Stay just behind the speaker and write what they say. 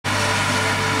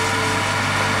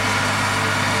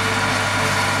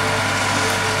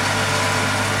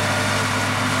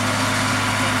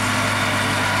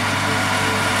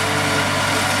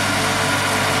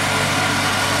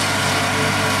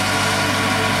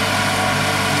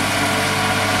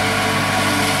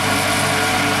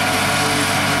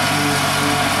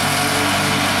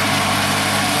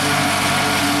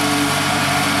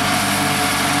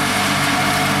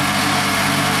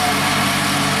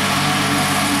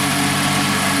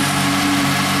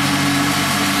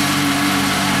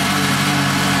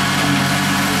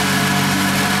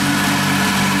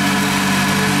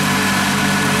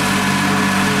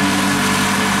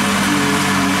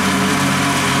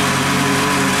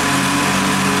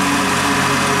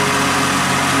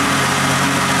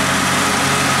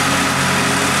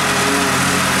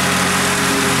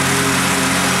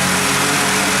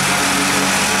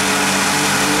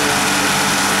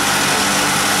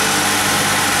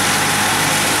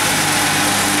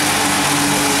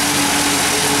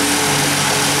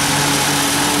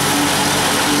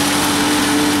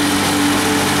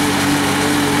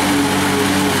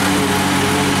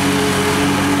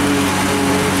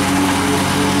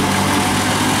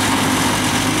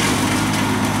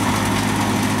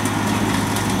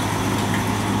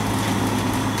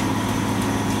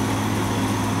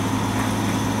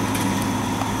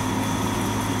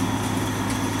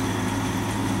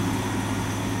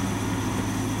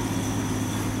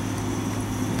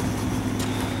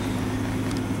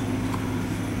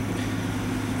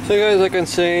So guys, like I'm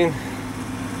saying, you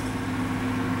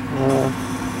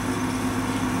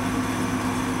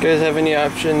guys have any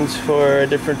options for a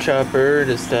different chopper,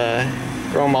 just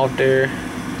throw them out there.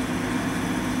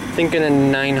 Thinking a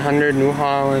 900 New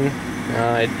Holland.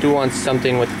 I do want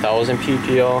something with 1000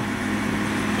 PTO.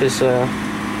 Just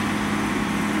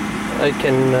I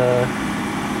can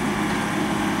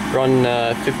run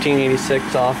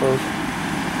 1586 off of,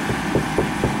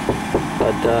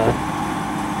 but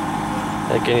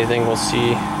like anything, we'll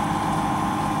see.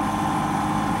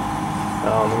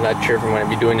 I'm not sure if I'm going to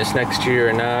be doing this next year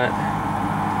or not.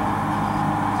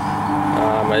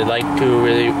 I'd like to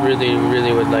really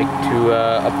would like to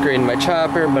upgrade my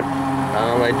chopper, but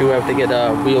I do have to get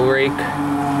a wheel rake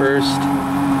first.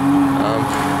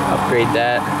 Upgrade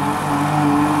that,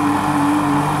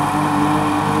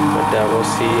 but we'll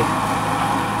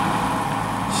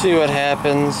see what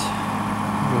happens.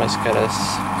 Must got a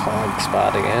clog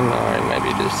spot again, or it might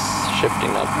be just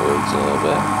shifting upwards a little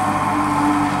bit.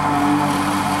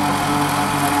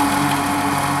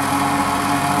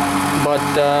 But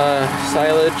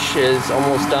silage is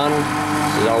almost done.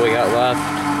 This is all we got left.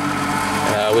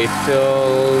 We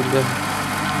filled,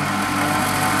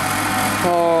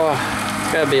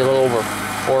 it's gotta be a little over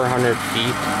 400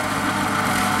 feet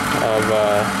of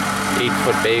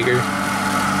 8-foot bagger.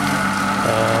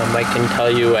 I can tell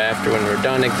you after when we're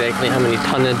done exactly how many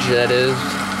tonnage that is,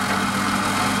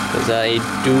 because I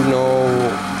do know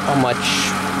how much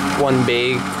one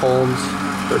bag holds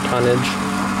per tonnage.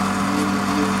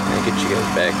 I'll get you guys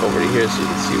back over to here so you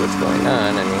can see what's going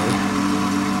on. I mean,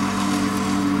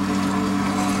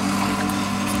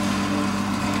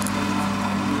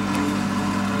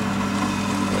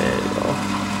 there you go.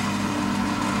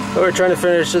 So we're trying to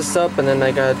finish this up, and then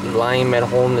I got lime at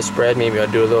home to spread. Maybe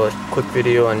I'll do a little quick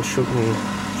video on shooting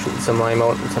some lime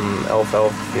out in some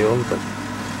alfalfa field, but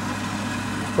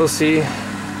we'll see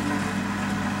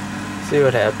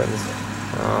what happens.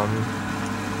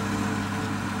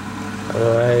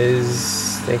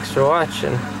 Otherwise, thanks for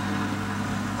watching.